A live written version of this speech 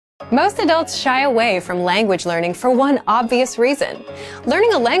Most adults shy away from language learning for one obvious reason.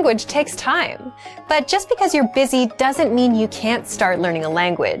 Learning a language takes time. But just because you're busy doesn't mean you can't start learning a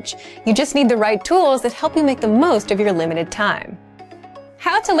language. You just need the right tools that help you make the most of your limited time.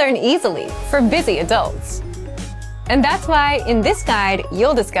 How to learn easily for busy adults. And that's why in this guide,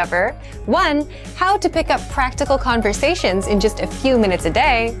 you'll discover 1. How to pick up practical conversations in just a few minutes a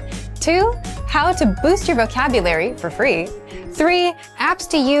day. 2. How to boost your vocabulary for free. 3. Apps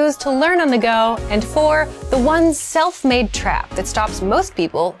to use to learn on the go. And 4. The one self-made trap that stops most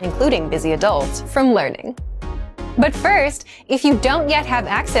people, including busy adults, from learning. But first, if you don't yet have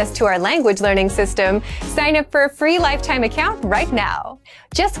access to our language learning system, sign up for a free lifetime account right now.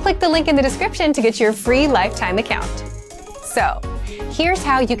 Just click the link in the description to get your free lifetime account. So, here's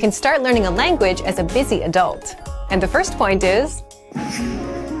how you can start learning a language as a busy adult. And the first point is,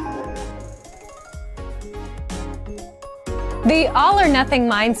 the all-or-nothing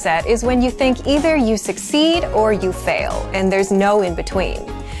mindset is when you think either you succeed or you fail, and there's no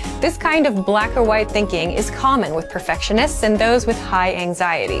in-between. This kind of black or white thinking is common with perfectionists and those with high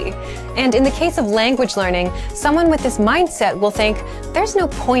anxiety. And in the case of language learning, someone with this mindset will think, there's no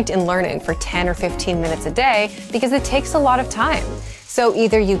point in learning for 10 or 15 minutes a day because it takes a lot of time. So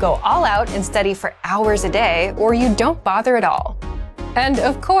either you go all out and study for hours a day, or you don't bother at all. And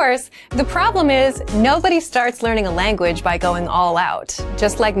of course, the problem is nobody starts learning a language by going all out,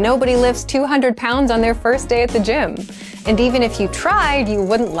 just like nobody lifts 200 pounds on their first day at the gym. And even if you tried, you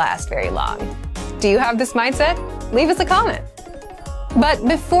wouldn't last very long. Do you have this mindset? Leave us a comment. But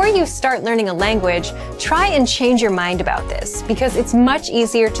before you start learning a language, try and change your mind about this, because it's much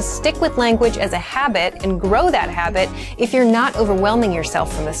easier to stick with language as a habit and grow that habit if you're not overwhelming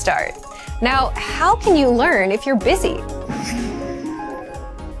yourself from the start. Now, how can you learn if you're busy?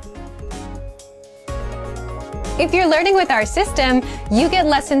 If you're learning with our system, you get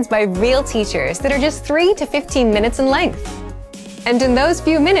lessons by real teachers that are just 3 to 15 minutes in length. And in those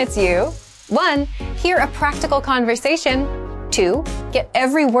few minutes, you 1. Hear a practical conversation. 2. Get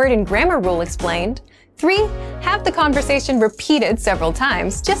every word and grammar rule explained. 3. Have the conversation repeated several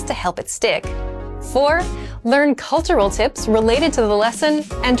times just to help it stick. 4. Learn cultural tips related to the lesson.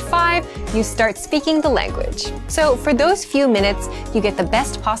 And 5. You start speaking the language. So for those few minutes, you get the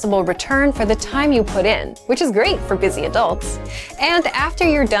best possible return for the time you put in, which is great for busy adults. And after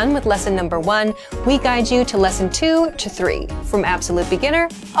you're done with lesson number 1, we guide you to lesson 2 to 3, from absolute beginner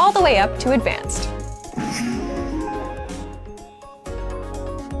all the way up to advanced.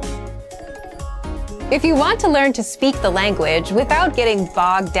 If you want to learn to speak the language without getting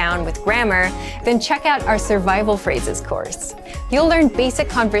bogged down with grammar, then check out our survival phrases course. You'll learn basic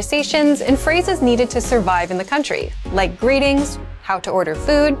conversations and phrases needed to survive in the country, like greetings, how to order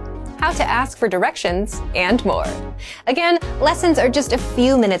food, how to ask for directions, and more. Again, lessons are just a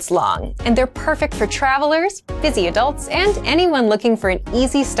few minutes long, and they're perfect for travelers, busy adults, and anyone looking for an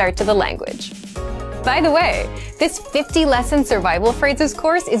easy start to the language. By the way, this 50-lesson survival phrases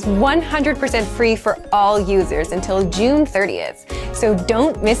course is 100% free for all users until June 30th, so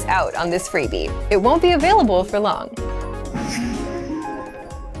don't miss out on this freebie. It won't be available for long.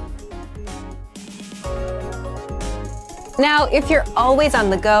 Now, if you're always on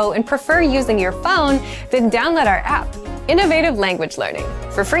the go and prefer using your phone, then download our app, Innovative Language Learning,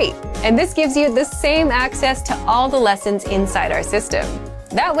 for free. And this gives you the same access to all the lessons inside our system.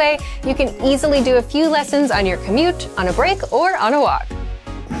 That way, you can easily do a few lessons on your commute, on a break, or on a walk.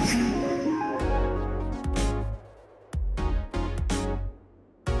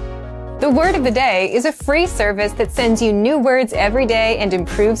 The Word of the Day is a free service that sends you new words every day and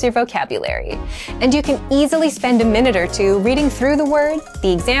improves your vocabulary. And you can easily spend a minute or two reading through the word,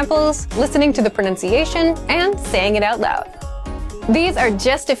 the examples, listening to the pronunciation, and saying it out loud. These are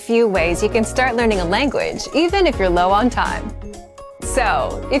just a few ways you can start learning a language, even if you're low on time.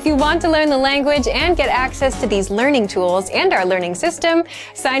 So, if you want to learn the language and get access to these learning tools and our learning system,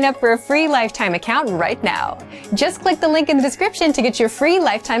 sign up for a free lifetime account right now. Just click the link in the description to get your free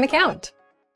lifetime account.